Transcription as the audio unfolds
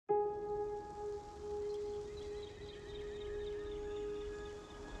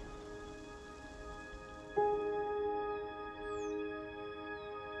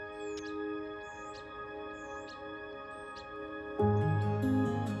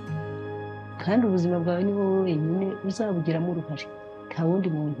kandi ubuzima bwawe ni wowe wenyine uzabugiramo uruhare, nta wundi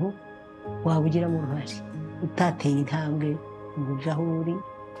muntu wabugiramo uruhare utateye intambwe ngo uje aho uri,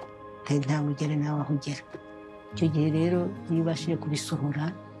 uteye intambwe ugere nawe aho ugera. Icyo gihe rero iyo ubashije kubisohora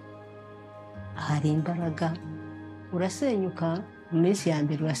hari imbaraga, urasenyuka mu minsi ya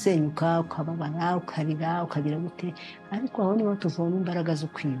mbere, urasenyuka ukababara ukarira ukagira gute, ariko aho niho tuvoma imbaraga zo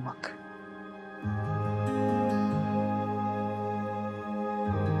kwiyubaka.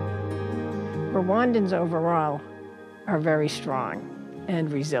 Rwandans overall are very strong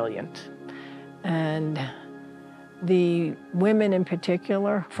and resilient. And the women in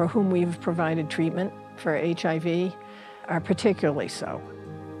particular, for whom we've provided treatment for HIV, are particularly so.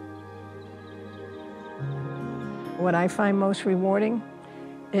 What I find most rewarding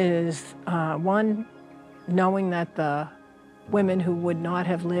is, one, knowing that the women who would not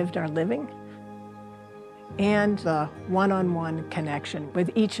have lived are living, and the one-on-one connection with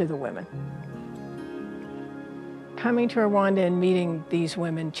each of the women. Coming to Rwanda and meeting these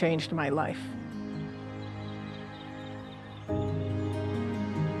women changed my life.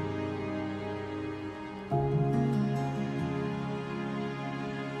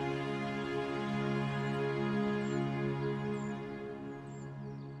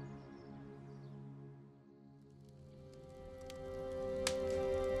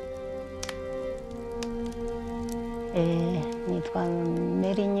 Nitwa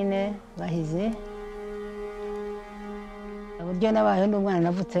nyine Bahizi. Uburyo nabayeho ndi umwana,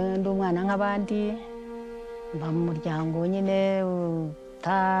 navutse ndi umwana nk'abandi, mba mu muryango nyine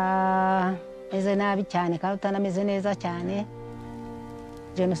utameze nabi cyane kandi utanameze neza cyane.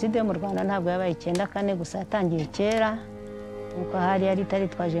 Jenoside yo mu Rwanda ntabwo yabaye 94 gusa, yatangiye kera, nuko hari yari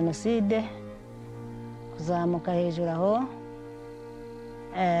itaritwa jenoside, kuzamuka hejuru aho.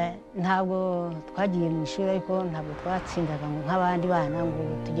 Ntabwo twagiye mu ishuri, ariko ntabwo twatsindaga nk'abandi bana ngo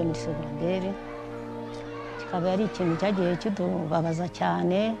tujye muri secondaire. Kikaba yari ikintu cyagiye kidubabaza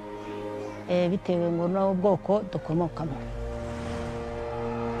cyane bitewe ngo n'ubwoko dukomokamo.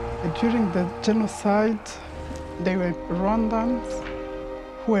 During the genocide, there were Rwandans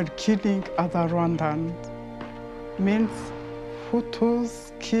who were killing other Rwandans. Means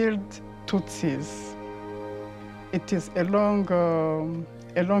Hutus killed Tutsis. It is a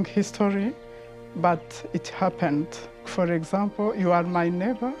long history, but it happened. For example, you are my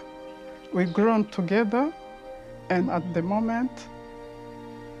neighbor. We grown together, and at the moment,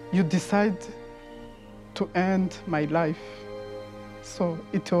 you decide to end my life. So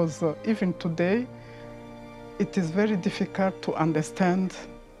it was, even today, it is very difficult to understand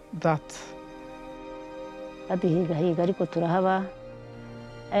that. Aduhiga ariko turahaba.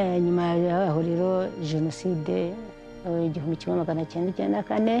 Nyuma yaho rero jenoside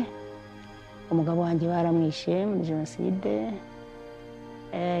 1994, umugabo wanjye baramwishe muri jenoside.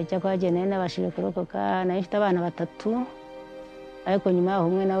 Cyakwageneye nabashije kurokoka, nafite abana 3, ariko nyuma yaho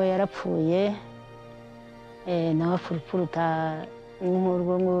umwe nawe yarapfuye, nawe furuta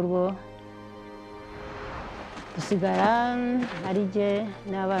nk'urwo dusigara ari jye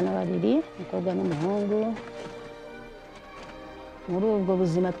n'abana 2, umukobwa n'umuhungu. Muri ubwo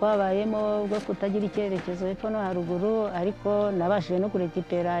buzima twabayemo bwo kutagira icyerekezo hepfo no haruguru, ariko nabashije no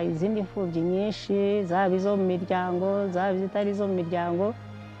kurekipera izindi mfubyi nyinshi, zaba izo mu miryango, zaba izitari zo mu miryango,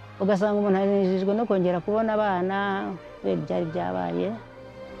 ugasanga umuntu arinjijwe no kongera kubona abana byari byabaye.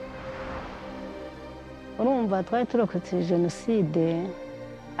 Urumva twari turokotse jenoside,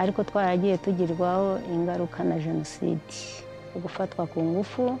 ariko twaragiye tugirwaho ingaruka na jenoside, gufatwa ku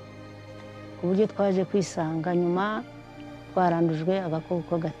ngufu, ku buryo twaje kwisanga nyuma twarandujwe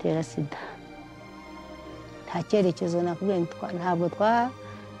agakoko gatera sida. Nta cyerekezo nakubwiye, ntabwo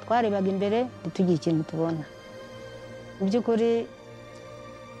twarebaga imbere ntitugiye ikintu tubona. Mu by'ukuri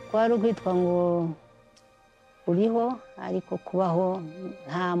kwari ukwitwa ngo uriho, ariko kubaho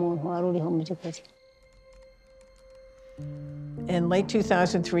nta muntu wari uriho mu by'ukuri. In late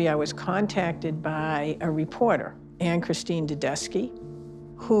 2003, I was contacted by a reporter, Anne-Christine Tedeschi,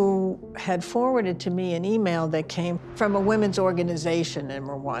 who had forwarded to me an email that came from a women's organization in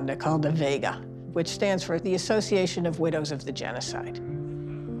Rwanda called the VEGA, which stands for the Association of Widows of the Genocide.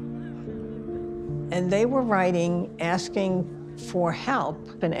 And they were writing, asking for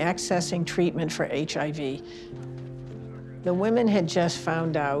help in accessing treatment for HIV. The women had just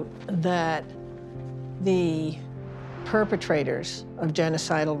found out that the perpetrators of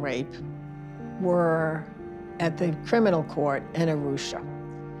genocidal rape were at the criminal court in Arusha,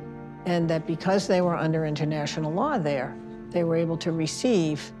 and that because they were under international law there, they were able to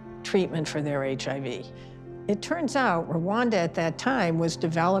receive treatment for their HIV. It turns out Rwanda at that time was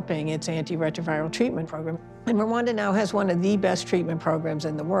developing its antiretroviral treatment program, and Rwanda now has one of the best treatment programs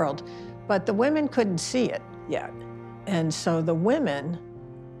in the world But the women couldn't see it yet. And so the women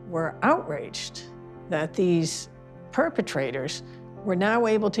were outraged that these perpetrators were now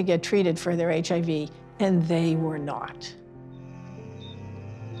able to get treated for their HIV, and they were not.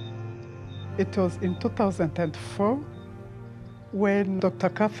 It was in 2004 when Dr.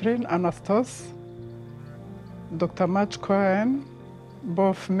 Kathryn, Anastos, Dr. March Cohen,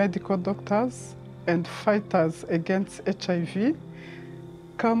 both medical doctors and fighters against HIV,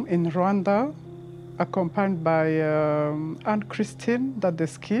 come in Rwanda, accompanied by Anne-Christine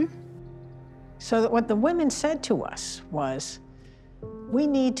Dadeski. So what the women said to us was, we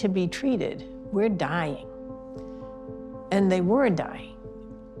need to be treated. We're dying. And they were dying.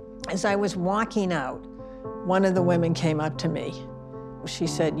 As I was walking out, one of the women came up to me. She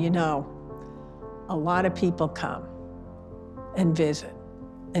said, you know, a lot of people come and visit,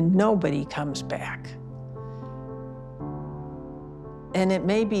 and nobody comes back. And it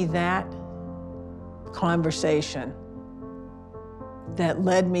may be that conversation that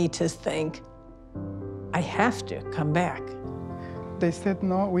led me to think, I have to come back. They said,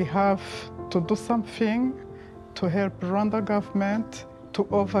 no, we have to do something to help Rwanda government to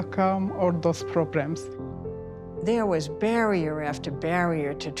overcome all those problems. There was barrier after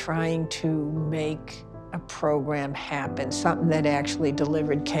barrier to trying to make a program happen, something that actually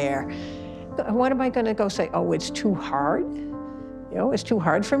delivered care. What am I going to go say? Oh, it's too hard? You know, it's too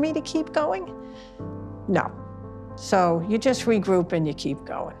hard for me to keep going? No. So you just regroup and you keep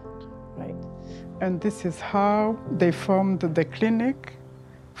going, right? And this is how they formed the clinic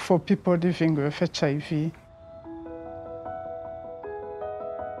for people living with HIV.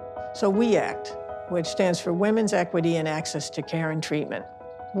 So We ACT, which stands for Women's Equity and Access to Care and Treatment,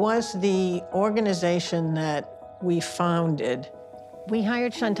 was the organization that we founded. We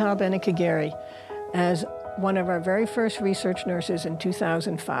hired Chantal Benekageri as one of our very first research nurses in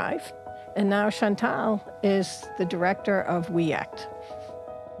 2005. And now Chantal is the director of We ACT.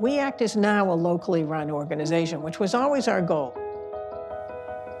 We ACT is now a locally run organization, which was always our goal.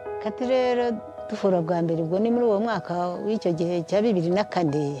 Kati rero dufura bwa mbere ubwo ni muri uwo mwaka w'icyo gihe cya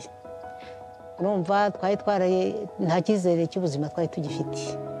 2004 urumva twari nta cyizere cy'ubuzima twari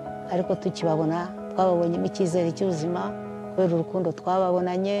tugifite ariko tukibabona twababonyemo icyizere cy'ubuzima kubera urukundo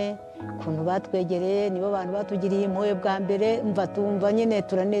twababonanye ukuntu batwegereye nibo abantu batugiriye impuhwe bwa mbere mva tumva nyine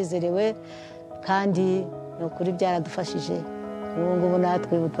turanezerewe kandi ni ukuri byaradufashije ubu ngubu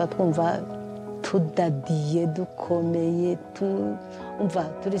natwe tuba twumva tudadiye dukomeye umva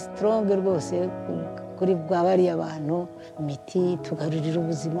turi strong rwose kuri bwa bariya bantu imiti tugarurira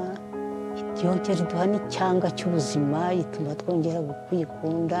ubuzima yongera duha n'icyanga cy'ubuzima ituma twongera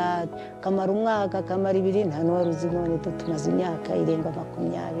kwikunda kamara umwaka kamara 2 nta n'uwari uzi none tumaze imyaka irenga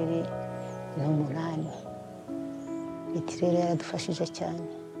 28 iti rero yaradufashije cyane.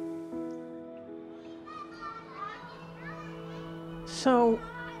 So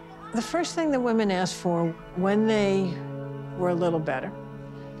the first thing the women asked for when they were a little better,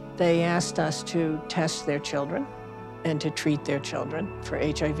 they asked us to test their children and to treat their children for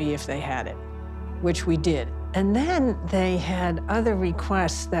HIV if they had it, which we did. And then they had other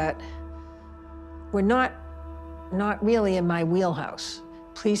requests that were not really in my wheelhouse.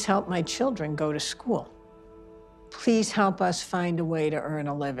 Please help my children go to school. Please help us find a way to earn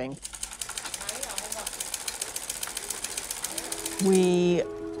a living. We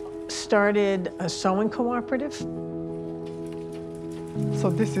started a sewing cooperative. So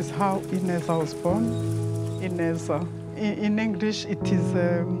this is how Ineza was born. Ineza. In English, it is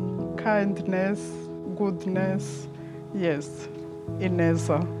kindness, goodness. Yes,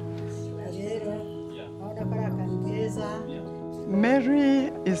 Ineza.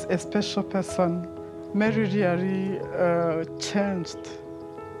 Mary is a special person. Mary really changed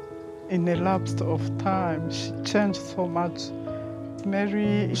in a lapse of time. She changed so much.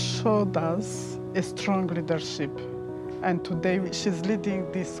 Mary showed us a strong leadership, and today she's leading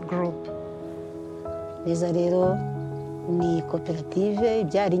this group. Ineza rero ni cooperative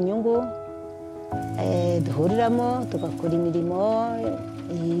ibyara inyungu duhuriramo tugakora imirimo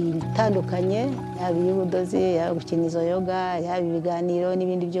itandukanye yaba iy'ubudozi yaba gukina izo yoga yaba ibiganiro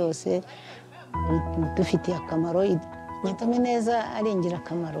n'ibindi byose dufitiye akamaro gituma neza ari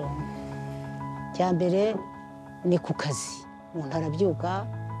ingirakamaro cya mbere ni ku kazi umuntu arabyuka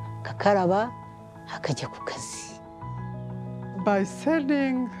kakaraba akajya ku kazi. By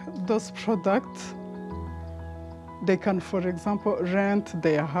selling those products, they can, for example, rent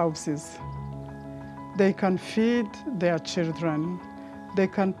their houses. They can feed their children. They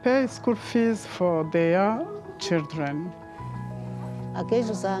can pay school fees for their children.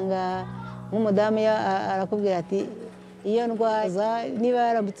 Akenshi usanga nk'umudamu arakubwira ati iyo ndwaza niba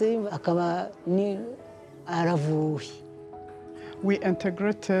yaramutse akaba aravuwe. We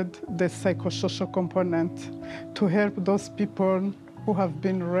integrated the psychosocial component to help those people who have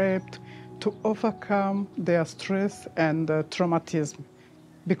been raped to overcome their stress and traumatism.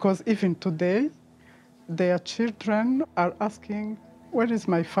 Because even today, their children are asking, where is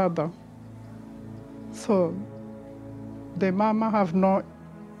my father? So the mama have no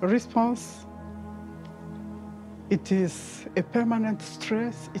response. It is a permanent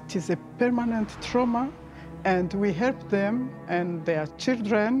stress, it is a permanent trauma, and we help them and their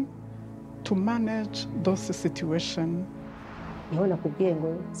children to manage those situations. Niho nakubwiye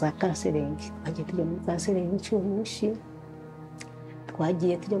ngo za kanserengi, twagiye tujya muri kanserengi inshuro nyinshi,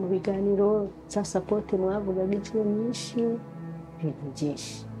 twagiye tujya mu biganiro za support mwavugaga inshuro nyinshi, ibintu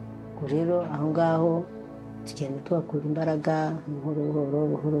byinshi. Ubwo rero aho ngaho tugenda tubakura imbaraga buhoro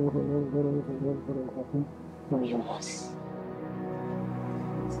muri uyu munsi.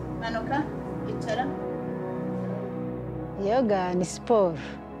 Manuka, icara. Yoga ni siporo.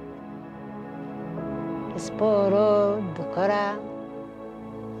 Siporo dukora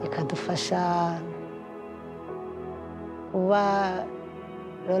ikadufasha kuba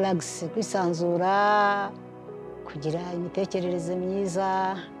relax, kwisanzura, kugira imitekerereze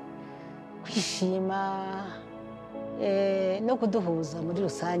myiza, kwishima, no kuduhuza muri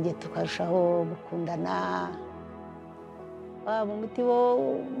rusange tukarushaho gukundana. Waba umuti wo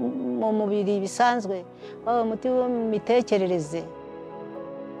mu mubiri bisanzwe, waba umuti wo mu mitekerereze.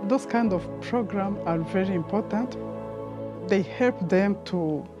 Those kind of programs are very important. They help them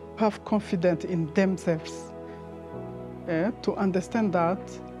to have confidence in themselves, to understand that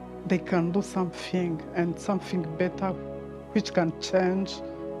they can do something and something better which can change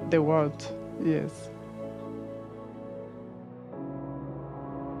the world. Yes.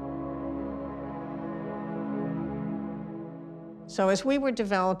 So as we were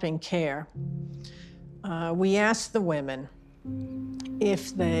developing care, we asked the women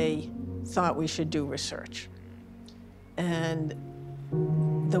if they thought we should do research. And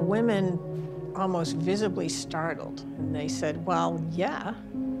the women almost visibly startled. And they said, well, yeah,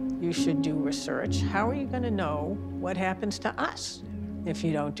 you should do research. How are you going to know what happens to us if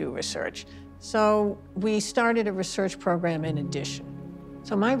you don't do research? So we started a research program in addition.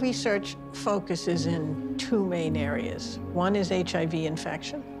 So my research focuses in two main areas. One is HIV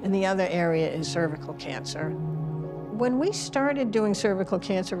infection, and the other area is cervical cancer. When we started doing cervical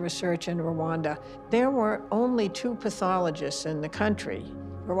cancer research in Rwanda, there were only 2 pathologists in the country.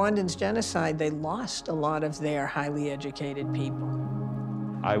 Rwandan Genocide, they lost a lot of their highly educated people.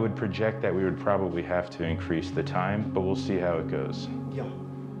 I would project that we would probably have to increase the time, but we'll see how it goes. Yeah.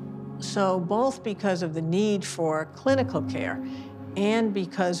 So both because of the need for clinical care and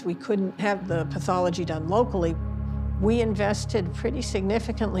because we couldn't have the pathology done locally, we invested pretty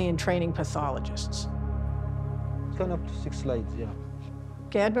significantly in training pathologists. Turn up to 6 slides, yeah.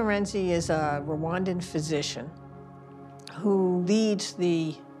 Gad Marenzi is a Rwandan physician who leads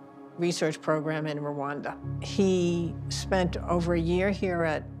the research program in Rwanda. He spent over a year here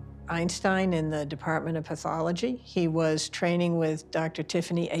at Einstein in the Department of Pathology. He was training with Dr.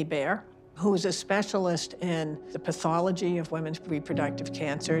 Tiffany Hebert, who is a specialist in the pathology of women's reproductive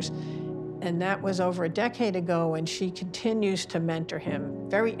cancers. And that was over a decade ago, and she continues to mentor him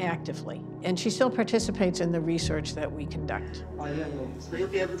very actively. And she still participates in the research that we conduct. So you'll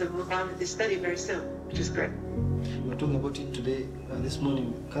be able to move on with this study very soon, which is great. We were talking about it today, this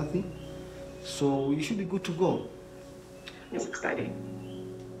morning, Kathy. So you should be good to go. It's exciting.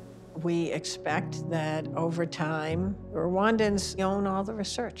 We expect that over time, Rwandans own all the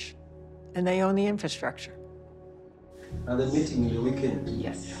research, and they own the infrastructure. And the meeting in the weekend?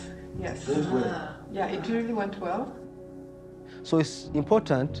 Yes. Yes. Went well. Yeah, it really went well. So it's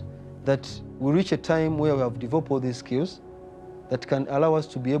important that we reach a time where we have developed all these skills that can allow us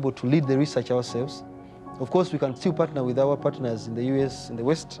to be able to lead the research ourselves. Of course, we can still partner with our partners in the US and the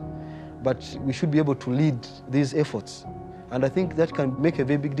West, but we should be able to lead these efforts. And I think that can make a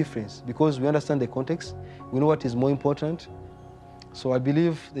very big difference because we understand the context, we know what is more important. So I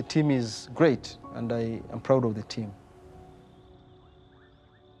believe the team is great, and I am proud of the team.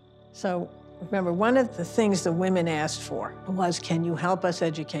 So remember, one of the things the women asked for was, can you help us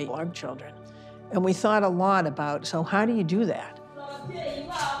educate our children? And we thought a lot about, so how do you do that?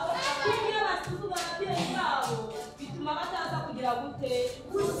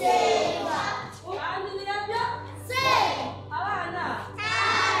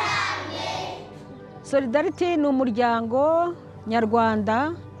 Solidarity ni umuryango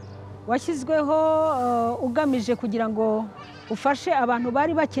nyarwanda washyizweho ugamije kugira ngo ufashe abantu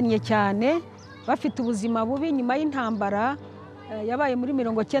bari bakennye cyane bafite ubuzima bubi nyuma y'intambara yabaye muri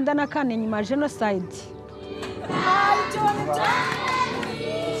 1994 nyuma ya Genocide.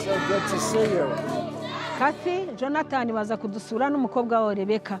 So good to see you. Kathy, Jonathan baza kudusura n'umukobwa wa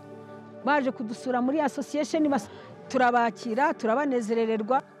Rebecca. Baje kudusura muri association turabakira,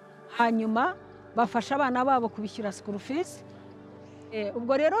 turabanezerererwa, hanyuma bafasha abana babo kubishyura school fees.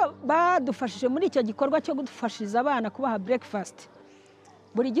 Ubwo rero badufashije muri icyo gikorwa cyo gudufashiriza abana kubaha breakfast.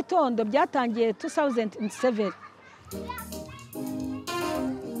 Buri gitondo byatangiye 2007.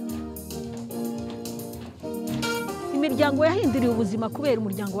 Imiryango yahinduriye ubuzima kubera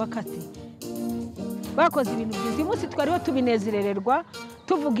umuryango wa Kathy. Bakoze ibintu byiza. Uyu munsi twariho tubinezerererwa,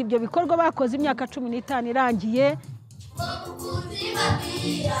 tuvuga ibyo bikorwa bakoze imyaka 15 irangiye.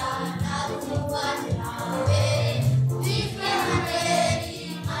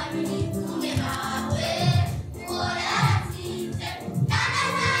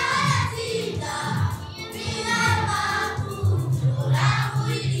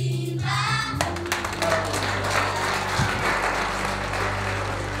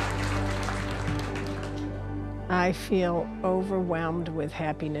 I feel overwhelmed with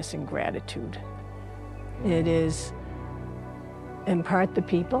happiness and gratitude. It is in part the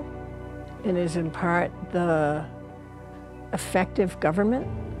people, it is in part the effective government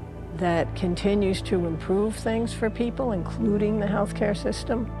that continues to improve things for people, including the healthcare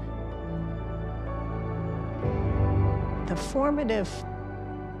system. The formative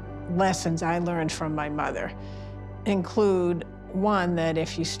lessons I learned from my mother include, one, that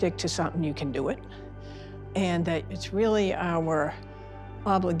if you stick to something, you can do it. And that it's really our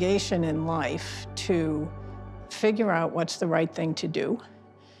obligation in life to figure out what's the right thing to do,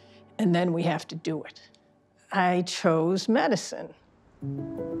 and then we have to do it. I chose medicine.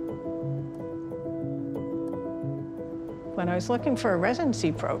 When I was looking for a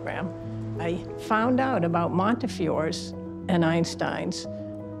residency program, I found out about Montefiore's and Einstein's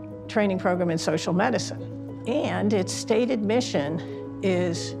training program in social medicine. And its stated mission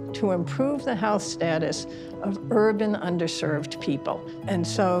is to improve the health status of urban underserved people. And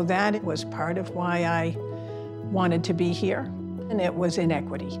so that was part of why I wanted to be here. And it was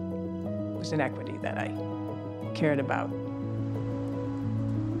inequity. It was inequity that I cared about.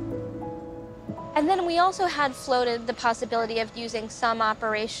 And then we also had floated the possibility of using some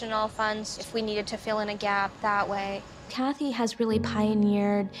operational funds if we needed to fill in a gap that way. Kathy has really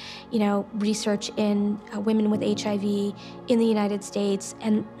pioneered, research in women with HIV in the United States,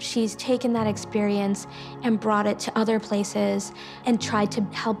 and she's taken that experience and brought it to other places and tried to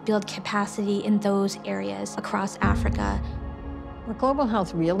help build capacity in those areas across Africa. What global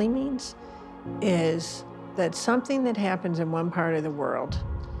health really means is that something that happens in one part of the world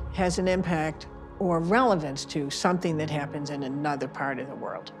has an impact or relevance to something that happens in another part of the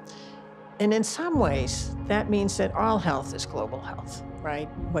world. And in some ways, that means that all health is global health, right?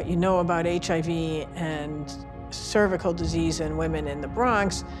 What you know about HIV and cervical disease in women in the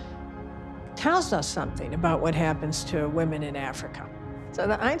Bronx tells us something about what happens to women in Africa. So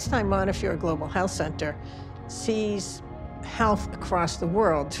the Einstein Montefiore Global Health Center sees health across the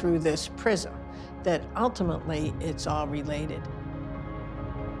world through this prism, that ultimately it's all related.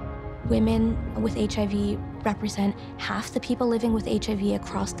 Women with HIV represent half the people living with HIV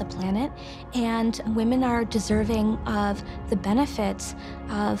across the planet, and women are deserving of the benefits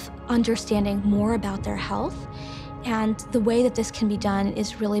of understanding more about their health. And the way that this can be done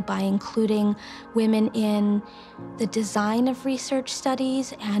is really by including women in the design of research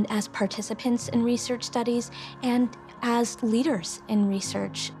studies and as participants in research studies and as leaders in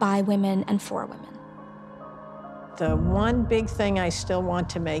research by women and for women. The one big thing I still want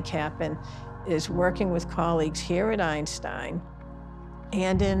to make happen is working with colleagues here at Einstein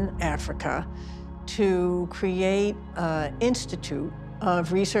and in Africa to create an institute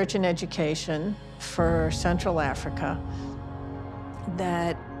of research and education for Central Africa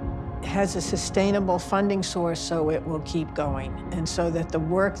that has a sustainable funding source so it will keep going, and so that the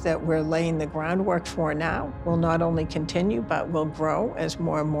work that we're laying the groundwork for now will not only continue, but will grow as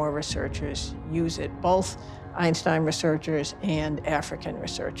more and more researchers use it, both Einstein researchers and African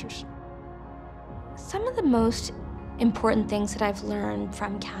researchers. Some of the most important things that I've learned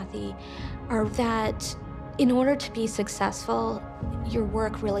from Kathy are that in order to be successful, your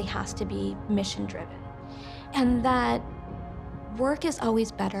work really has to be mission-driven. And that work is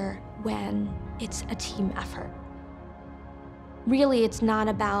always better when it's a team effort. Really, it's not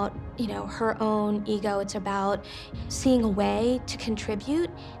about, her own ego. It's about seeing a way to contribute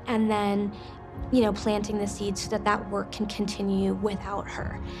and then planting the seeds so that that work can continue without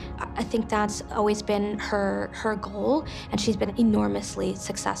her. I think that's always been her goal, and she's been enormously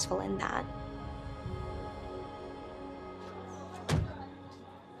successful in that.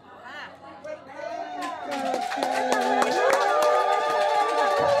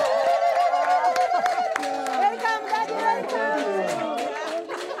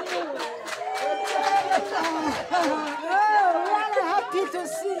 to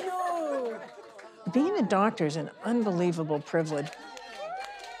see you. Being a doctor is an unbelievable privilege.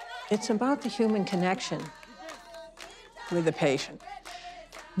 It's about the human connection with the patient,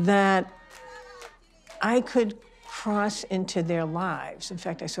 that I could cross into their lives. In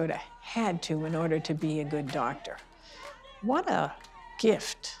fact, I sort of had to in order to be a good doctor. What a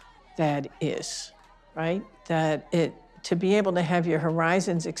gift that is, right? To be able to have your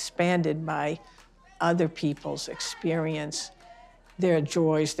horizons expanded by other people's experience, their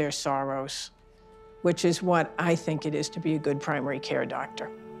joys, their sorrows, which is what I think it is to be a good primary care doctor.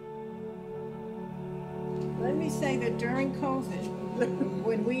 Let me say that during COVID,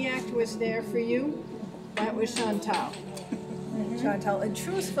 when We Act was there for you, that was Chantal. Chantal, and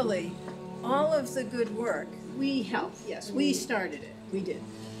truthfully, all of the good work, we helped, yes, we started it, we did.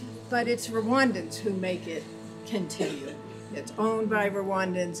 But it's Rwandans who make it continue. It's owned by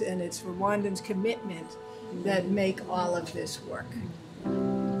Rwandans, and it's Rwandans' commitment that make all of this work.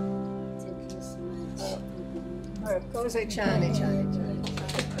 Thank you so much. Murakoze cyane cyane cyane.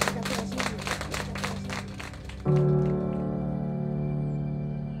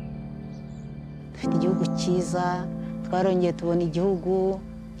 Dufite igihugu cyiza, twarongeye tubona igihugu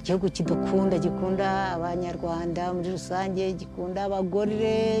kidukunda, gikunda abanyarwanda muri rusange, gikunda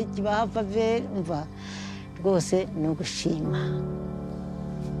abagore, kibaha faveur, umva rwose ni ugushima.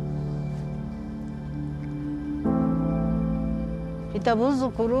 Mfite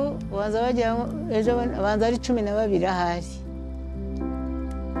abuzukuru babanza ari 12 ahari.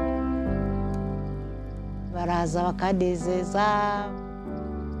 Baraza bakadezeza,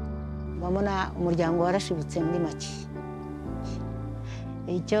 bamona umuryango warashibutse muri make.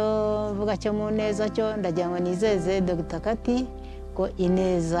 Icyo vuga cyo mu neza cyo ndagira ngo nizeze Dr. Kathy ko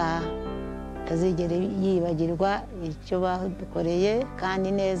Ineza azigere yibagirwa icyo badukoreye,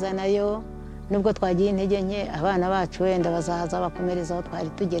 kandi neza nayo nubwo twagiye intege nke abana bacu wenda bazaza bakomereza aho twari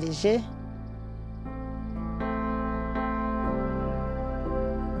tugereje.